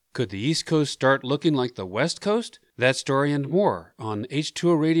Could the East Coast start looking like the West Coast? That story and more on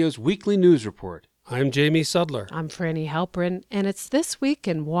H2O Radio's Weekly News Report. I'm Jamie Sudler. I'm Franny Halperin, and it's This Week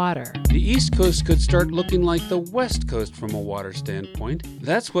in Water. The East Coast could start looking like the West Coast from a water standpoint.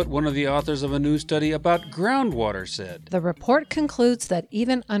 That's what one of the authors of a new study about groundwater said. The report concludes that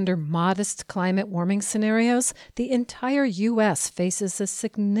even under modest climate warming scenarios, the entire U.S. faces a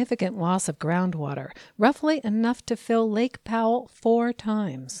significant loss of groundwater, roughly enough to fill Lake Powell 4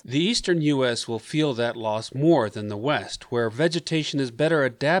 times. The eastern U.S. will feel that loss more than the West, where vegetation is better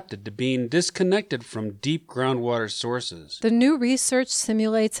adapted to being disconnected from deep groundwater sources. The new research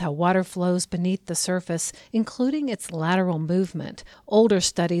simulates how water flows beneath the surface, including its lateral movement. Older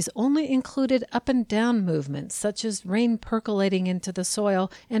studies only included up and down movements, such as rain percolating into the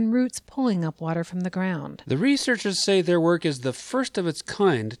soil and roots pulling up water from the ground. The researchers say their work is the first of its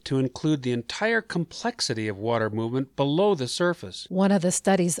kind to include the entire complexity of water movement below the surface. One of the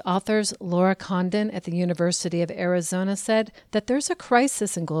study's authors, Laura Condon at the University of Arizona, said that there's a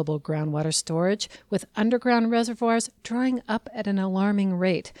crisis in global groundwater storage, with underground reservoirs drying up at an alarming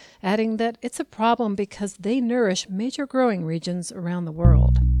rate, adding that it's a problem because they nourish major growing regions around the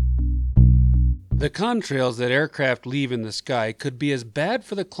world. The contrails that aircraft leave in the sky could be as bad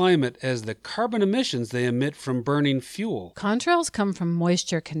for the climate as the carbon emissions they emit from burning fuel. Contrails come from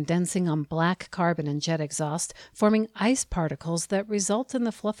moisture condensing on black carbon and jet exhaust, forming ice particles that result in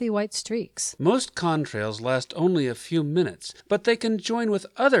the fluffy white streaks. Most contrails last only a few minutes, but they can join with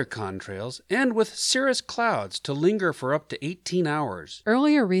other contrails and with cirrus clouds to linger for up to 18 hours.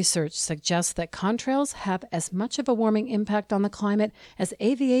 Earlier research suggests that contrails have as much of a warming impact on the climate as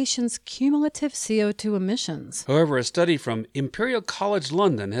aviation's cumulative CO2 emissions. However, a study from Imperial College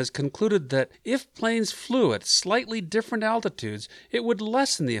London has concluded that if planes flew at slightly different altitudes, it would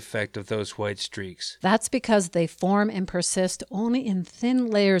lessen the effect of those white streaks. That's because they form and persist only in thin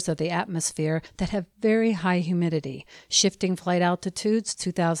layers of the atmosphere that have very high humidity. Shifting flight altitudes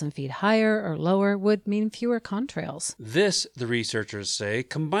 2,000 feet higher or lower would mean fewer contrails. This, the researchers say,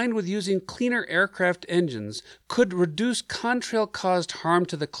 combined with using cleaner aircraft engines, could reduce contrail-caused harm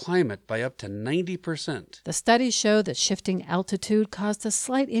to the climate by up to 90%. The studies show that shifting altitude caused a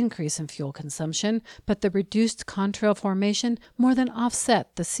slight increase in fuel consumption, but the reduced contrail formation more than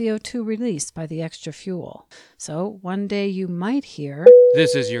offset the CO2 released by the extra fuel. So one day you might hear,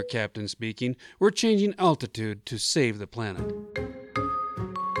 "This is your captain speaking. We're changing altitude to save the planet."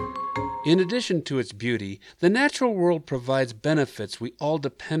 In addition to its beauty, the natural world provides benefits we all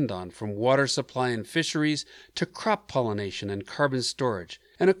depend on, from water supply and fisheries to crop pollination and carbon storage.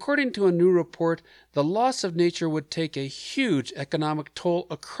 And according to a new report, the loss of nature would take a huge economic toll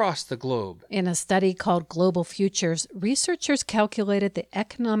across the globe. In a study called Global Futures, researchers calculated the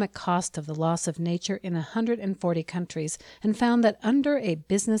economic cost of the loss of nature in 140 countries and found that under a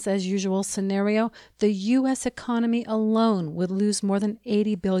business-as-usual scenario, the U.S. economy alone would lose more than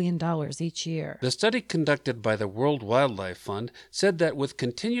 $80 billion each year. The study conducted by the World Wildlife Fund said that with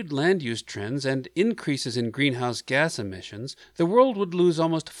continued land use trends and increases in greenhouse gas emissions, the world would lose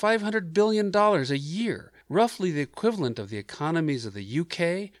almost $500 billion a year, roughly the equivalent of the economies of the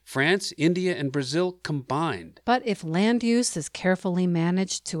UK, France, India, and Brazil combined. But if land use is carefully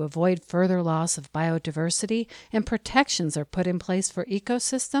managed to avoid further loss of biodiversity and protections are put in place for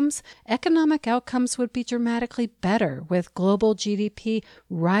ecosystems, economic outcomes would be dramatically better, with global GDP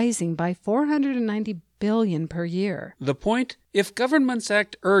rising by $490 billion per year. The point? If governments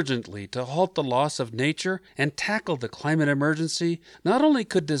act urgently to halt the loss of nature and tackle the climate emergency, not only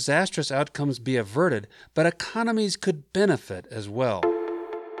could disastrous outcomes be averted, but economies could benefit as well.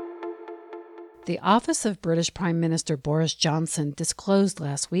 The office of British Prime Minister Boris Johnson disclosed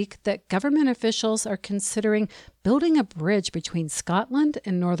last week that government officials are considering building a bridge between Scotland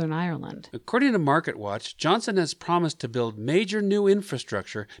and Northern Ireland. According to MarketWatch, Johnson has promised to build major new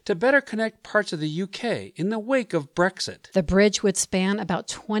infrastructure to better connect parts of the UK in the wake of Brexit. The bridge would span about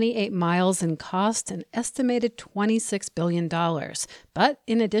 28 miles and cost an estimated $26 billion. But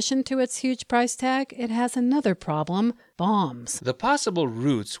in addition to its huge price tag, it has another problem: bombs. The possible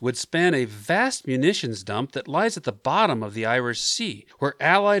routes would span a vast munitions dump that lies at the bottom of the Irish Sea, where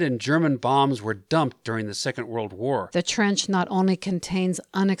Allied and German bombs were dumped during the Second World War. The trench not only contains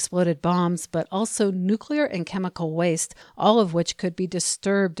unexploded bombs, but also nuclear and chemical waste, all of which could be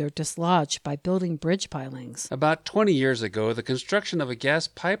disturbed or dislodged by building bridge pilings. About 20 years ago, the construction of a gas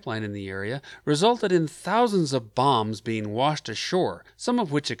pipeline in the area resulted in thousands of bombs being washed ashore, some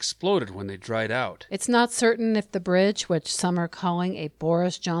of which exploded when they dried out. It's not certain if the bridge, which some are calling a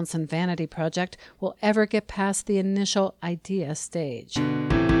Boris Johnson vanity project, will ever get past the initial idea stage.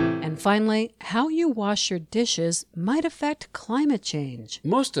 And finally, how you wash your dishes might affect climate change.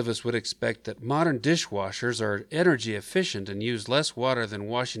 Most of us would expect that modern dishwashers are energy efficient and use less water than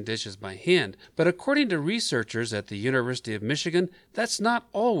washing dishes by hand, but according to researchers at the University of Michigan, that's not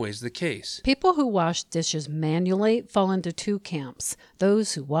always the case. People who wash dishes manually fall into two camps: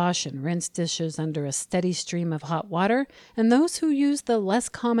 those who wash and rinse dishes under a steady stream of hot water, and those who use the less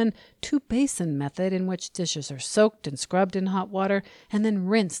common two-basin method in which dishes are soaked and scrubbed in hot water and then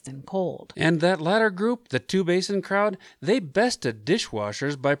rinsed in cold. And that latter group, the two-basin crowd, they bested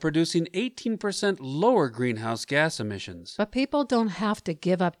dishwashers by producing 18% lower greenhouse gas emissions. But people don't have to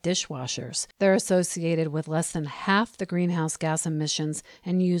give up dishwashers. They're associated with less than half the greenhouse gas emissions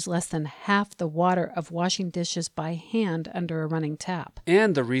and use less than half the water of washing dishes by hand under a running tap.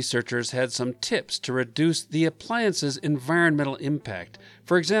 And the researchers had some tips to reduce the appliance's environmental impact.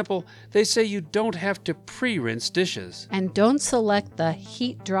 For example, they say you don't have to pre-rinse dishes. And don't select the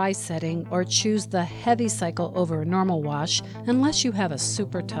heat dry setting or choose the heavy cycle over a normal wash unless you have a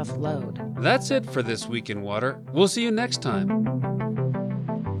super tough load. That's it for This Week in Water. We'll see you next time.